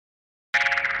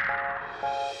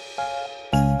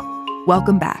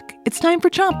Welcome back. It's time for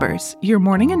Chompers, your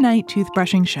morning and night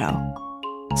toothbrushing show.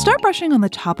 Start brushing on the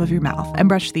top of your mouth and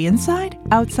brush the inside,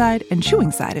 outside, and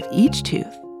chewing side of each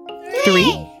tooth.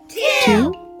 3,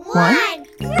 2, 1,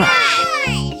 brush.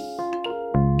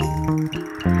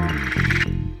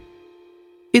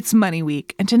 It's Money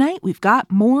Week, and tonight we've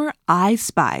got more I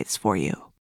Spies for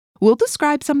you. We'll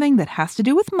describe something that has to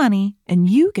do with money, and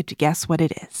you get to guess what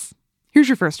it is. Here's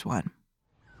your first one.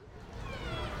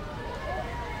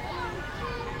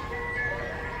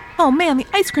 Oh man, the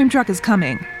ice cream truck is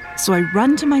coming. So I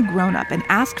run to my grown-up and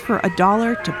ask for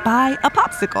 $1 to buy a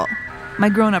popsicle. My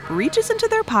grown-up reaches into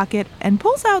their pocket and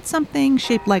pulls out something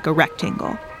shaped like a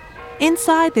rectangle.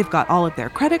 Inside, they've got all of their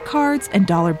credit cards and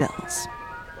dollar bills.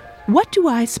 What do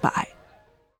I spy?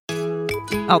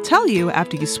 I'll tell you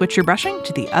after you switch your brushing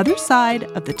to the other side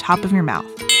of the top of your mouth.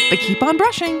 But keep on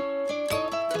brushing.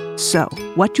 So,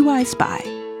 what do I spy?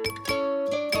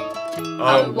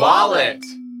 A wallet!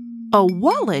 A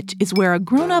wallet is where a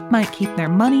grown-up might keep their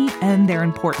money and their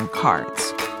important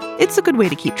cards. It's a good way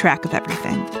to keep track of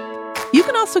everything. You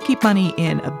can also keep money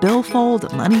in a billfold,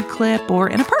 a money clip, or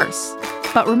in a purse.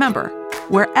 But remember,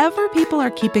 wherever people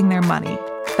are keeping their money,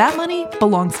 that money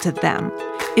belongs to them.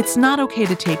 It's not okay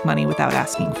to take money without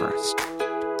asking first.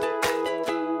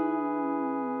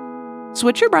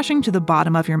 Switch your brushing to the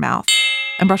bottom of your mouth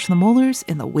and brush the molars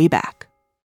in the way back.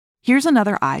 Here's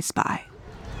another I Spy.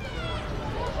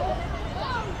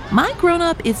 My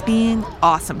grown-up is being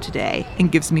awesome today and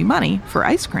gives me money for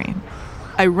ice cream.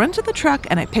 I run to the truck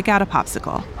and I pick out a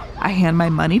popsicle. I hand my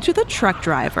money to the truck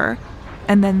driver,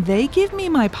 and then they give me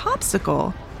my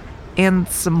popsicle and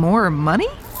some more money?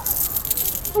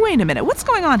 Wait a minute, what's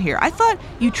going on here? I thought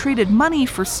you traded money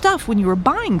for stuff when you were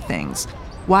buying things.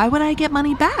 Why would I get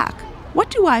money back?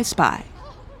 What do I spy?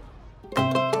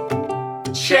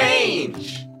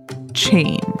 Change!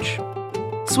 Change.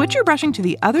 Switch your brushing to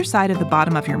the other side of the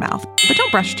bottom of your mouth, but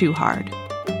don't brush too hard.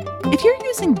 If you're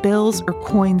using bills or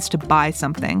coins to buy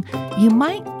something, you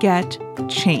might get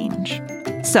change.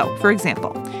 So, for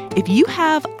example, if you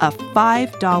have a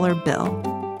 $5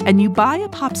 bill and you buy a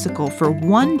popsicle for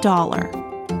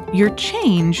 $1, your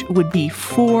change would be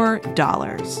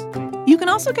 $4. You can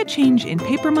also get change in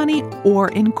paper money or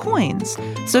in coins.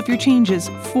 So if your change is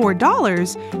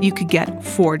 $4, you could get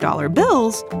 $4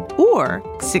 bills or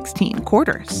 16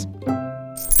 quarters.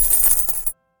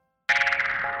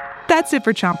 That's it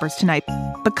for Chompers tonight.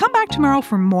 But come back tomorrow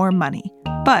for more money.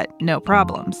 But no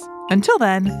problems. Until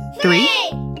then, 3,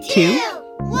 2,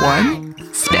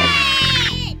 1,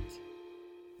 spit.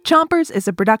 Chompers is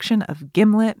a production of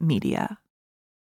Gimlet Media.